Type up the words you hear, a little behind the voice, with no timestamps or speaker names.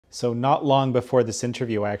So not long before this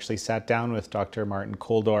interview, I actually sat down with Dr. Martin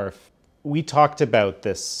Kulldorff. We talked about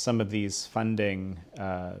this, some of these funding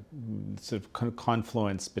sort of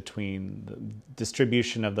confluence between the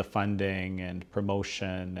distribution of the funding and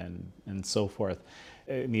promotion and so forth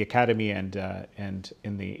in the academy and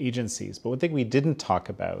in the agencies. But one thing we didn't talk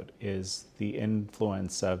about is the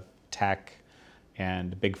influence of tech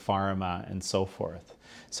and big pharma and so forth.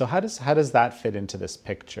 So how does that fit into this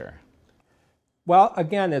picture? Well,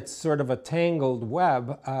 again, it's sort of a tangled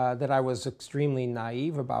web that I was extremely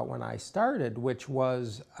naive about when I started, which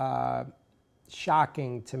was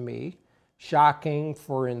shocking to me. Shocking,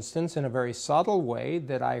 for instance, in a very subtle way,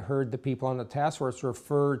 that I heard the people on the task force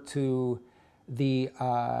refer to the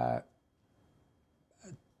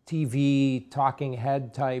TV talking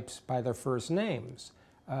head types by their first names,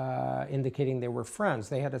 indicating they were friends.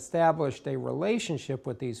 They had established a relationship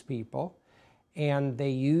with these people, and they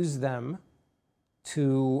used them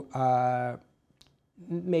to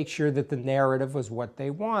make sure that the narrative was what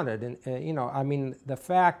they wanted. And, you know, I mean, the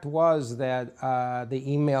fact was that the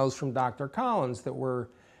emails from Dr. Collins that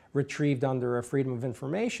were retrieved under a Freedom of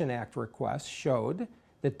Information Act request showed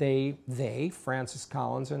that they, Francis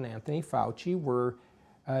Collins and Anthony Fauci, were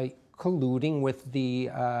colluding with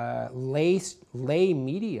the lay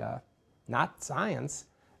media, not science,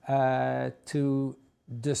 to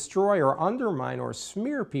destroy or undermine or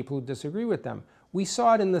smear people who disagree with them. We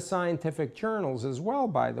saw it in the scientific journals as well,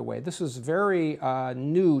 by the way. This was very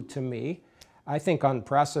new to me, I think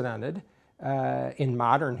unprecedented in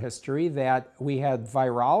modern history, that we had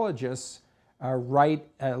virologists write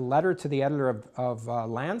a letter to the editor of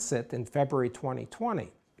Lancet in February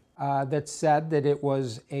 2020 that said that it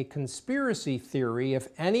was a conspiracy theory if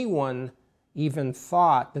anyone even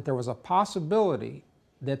thought that there was a possibility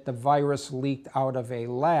that the virus leaked out of a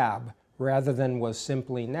lab rather than was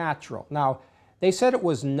simply natural. Now, they said it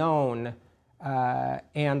was known,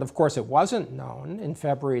 and of course it wasn't known in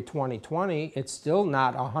February 2020. It's still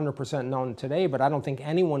not 100% known today, but I don't think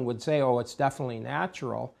anyone would say, oh, it's definitely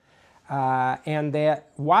natural. And that,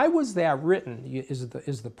 why was that written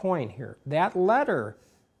is the point here. That letter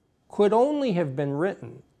could only have been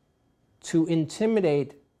written to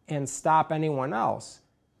intimidate and stop anyone else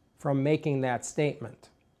from making that statement.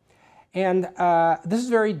 And this is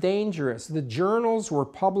very dangerous. The journals were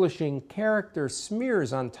publishing character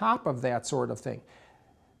smears on top of that sort of thing.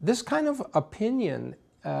 This kind of opinion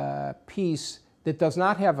piece that does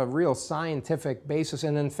not have a real scientific basis,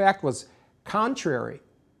 and in fact was contrary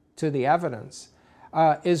to the evidence,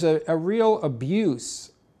 is a real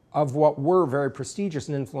abuse of what were very prestigious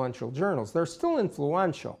and influential journals. They're still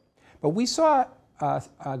influential, but we saw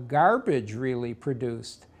a garbage really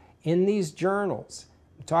produced in these journals.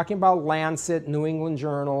 I'm talking about Lancet, New England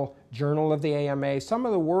Journal, Journal of the AMA, some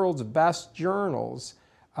of the world's best journals,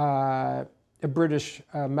 a British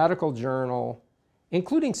medical journal,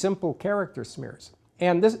 including simple character smears.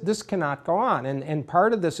 And this cannot go on. And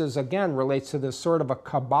part of this is, again, relates to this sort of a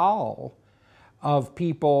cabal of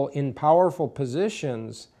people in powerful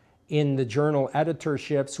positions in the journal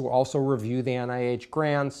editorships who also review the NIH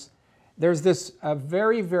grants. There's this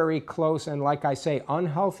very, very close and, like I say,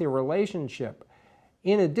 unhealthy relationship.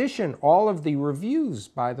 In addition, all of the reviews,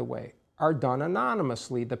 by the way, are done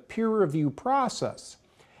anonymously, the peer review process.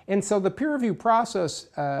 And so the peer review process,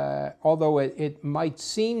 although it might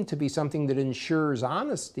seem to be something that ensures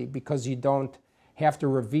honesty because you don't have to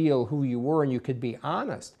reveal who you were and you could be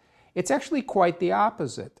honest, it's actually quite the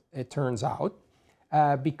opposite, it turns out,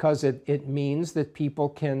 because it means that people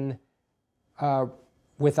can,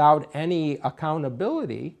 without any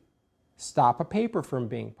accountability, stop a paper from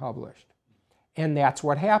being published. And that's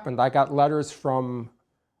what happened. I got letters from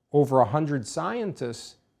over 100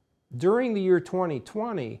 scientists during the year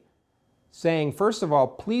 2020 saying, first of all,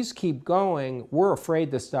 please keep going. We're afraid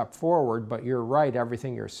to step forward, but you're right,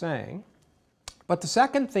 everything you're saying. But the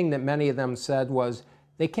second thing that many of them said was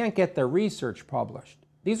they can't get their research published.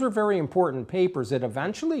 These were very important papers that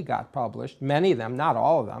eventually got published, many of them, not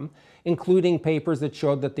all of them, including papers that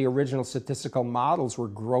showed that the original statistical models were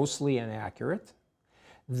grossly inaccurate,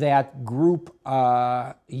 that group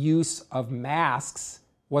use of masks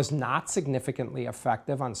was not significantly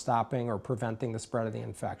effective on stopping or preventing the spread of the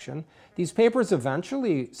infection. These papers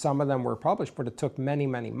eventually, some of them were published, but it took many,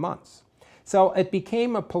 many months. So it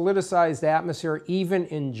became a politicized atmosphere even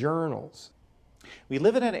in journals. We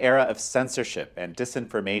live in an era of censorship and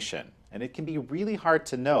disinformation, and it can be really hard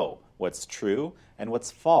to know what's true and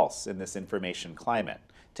what's false in this information climate.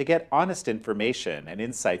 To get honest information and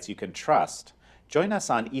insights you can trust, join us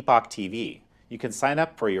on Epoch TV. You can sign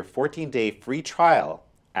up for your 14-day free trial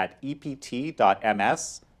at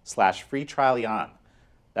ept.ms/freetrialyan.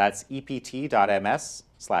 That's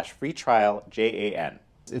ept.ms/freetrialJAN.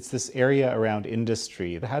 It's this area around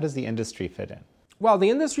industry. How does the industry fit in? Well, the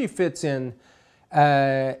industry fits in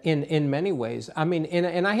many ways. I mean,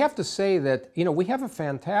 and I have to say that, you know, we have a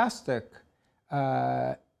fantastic,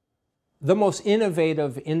 the most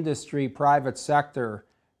innovative industry, private sector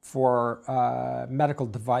for medical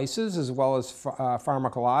devices as well as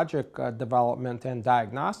pharmacologic development and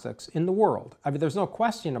diagnostics in the world. I mean, there's no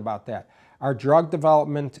question about that. Our drug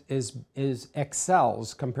development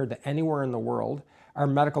excels compared to anywhere in the world. Our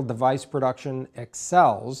medical device production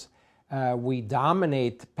excels. We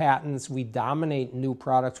dominate patents, we dominate new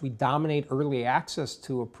products, we dominate early access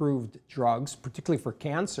to approved drugs, particularly for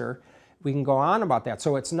cancer. We can go on about that.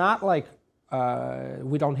 So it's not like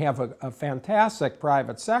we don't have a fantastic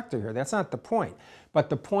private sector here. That's not the point. But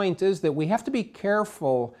the point is that we have to be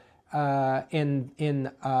careful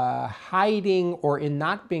in hiding or in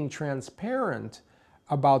not being transparent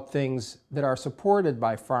about things that are supported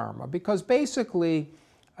by pharma. Because basically,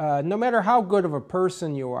 no matter how good of a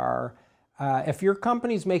person you are, if your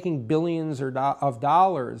company's making billions of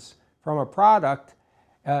dollars from a product,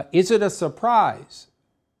 is it a surprise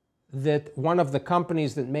that one of the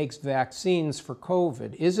companies that makes vaccines for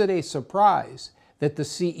COVID, is it a surprise that the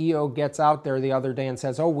CEO gets out there the other day and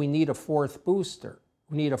says, oh, we need a fourth booster,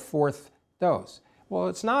 we need a fourth dose? Well,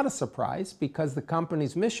 it's not a surprise because the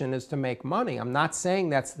company's mission is to make money. I'm not saying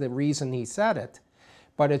that's the reason he said it,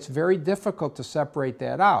 but it's very difficult to separate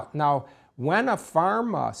that out. Now, when a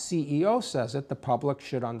pharma CEO says it, the public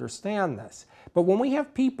should understand this. But when we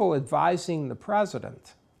have people advising the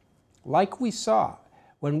president, like we saw,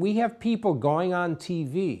 when we have people going on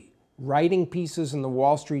TV, writing pieces in the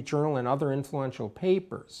Wall Street Journal and other influential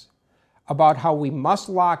papers about how we must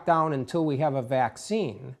lock down until we have a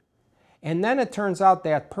vaccine, and then it turns out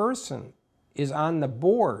that person is on the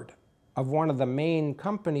board of one of the main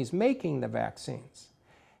companies making the vaccines,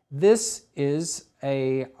 this is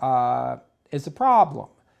a problem.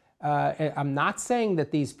 I'm not saying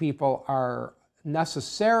that these people are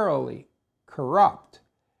necessarily corrupt,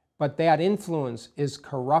 but that influence is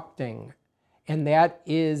corrupting, and that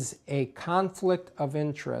is a conflict of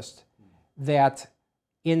interest that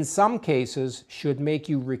in some cases should make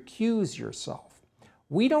you recuse yourself.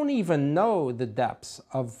 We don't even know the depths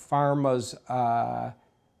of pharma's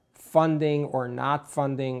funding or not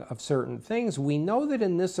funding of certain things. We know that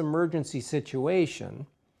in this emergency situation,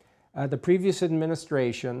 the previous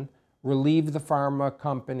administration relieved the pharma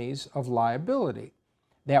companies of liability.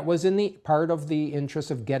 That was in the part of the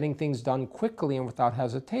interest of getting things done quickly and without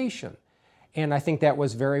hesitation. And I think that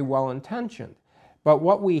was very well intentioned. But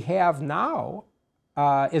what we have now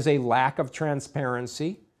is a lack of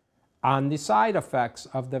transparency on the side effects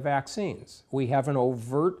of the vaccines. We have an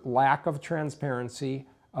overt lack of transparency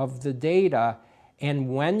of the data.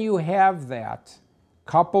 And when you have that,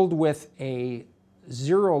 coupled with a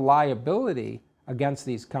zero liability against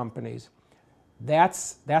these companies,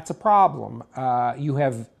 that's a problem. You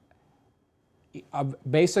have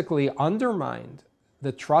basically undermined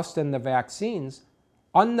the trust in the vaccines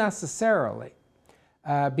unnecessarily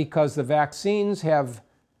because the vaccines have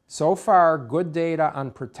so far good data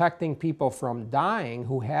on protecting people from dying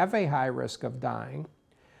who have a high risk of dying.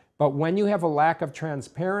 But when you have a lack of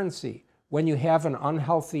transparency, when you have an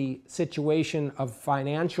unhealthy situation of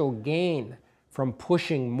financial gain from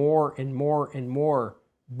pushing more and more and more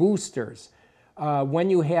boosters, when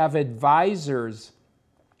you have advisors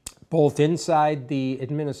both inside the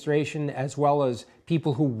administration as well as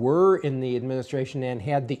people who were in the administration and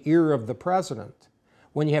had the ear of the president,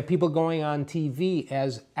 when you have people going on TV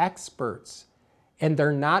as experts and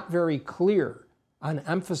they're not very clear on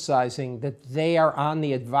emphasizing that they are on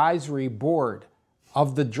the advisory board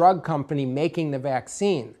of the drug company making the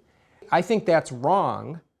vaccine, I think that's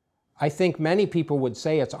wrong. I think many people would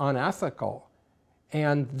say it's unethical.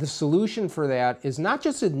 And the solution for that is not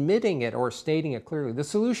just admitting it or stating it clearly. The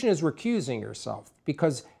solution is recusing yourself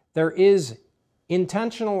because there is,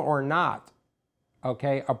 intentional or not,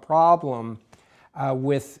 okay, a problem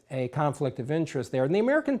with a conflict of interest there. And the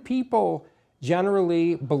American people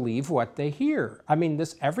generally believe what they hear. I mean,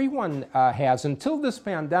 everyone has, until this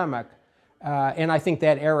pandemic, and I think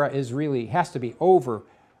that era has to be over.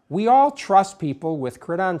 We all trust people with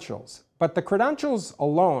credentials, but the credentials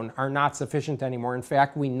alone are not sufficient anymore. In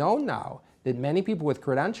fact, we know now that many people with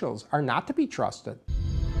credentials are not to be trusted.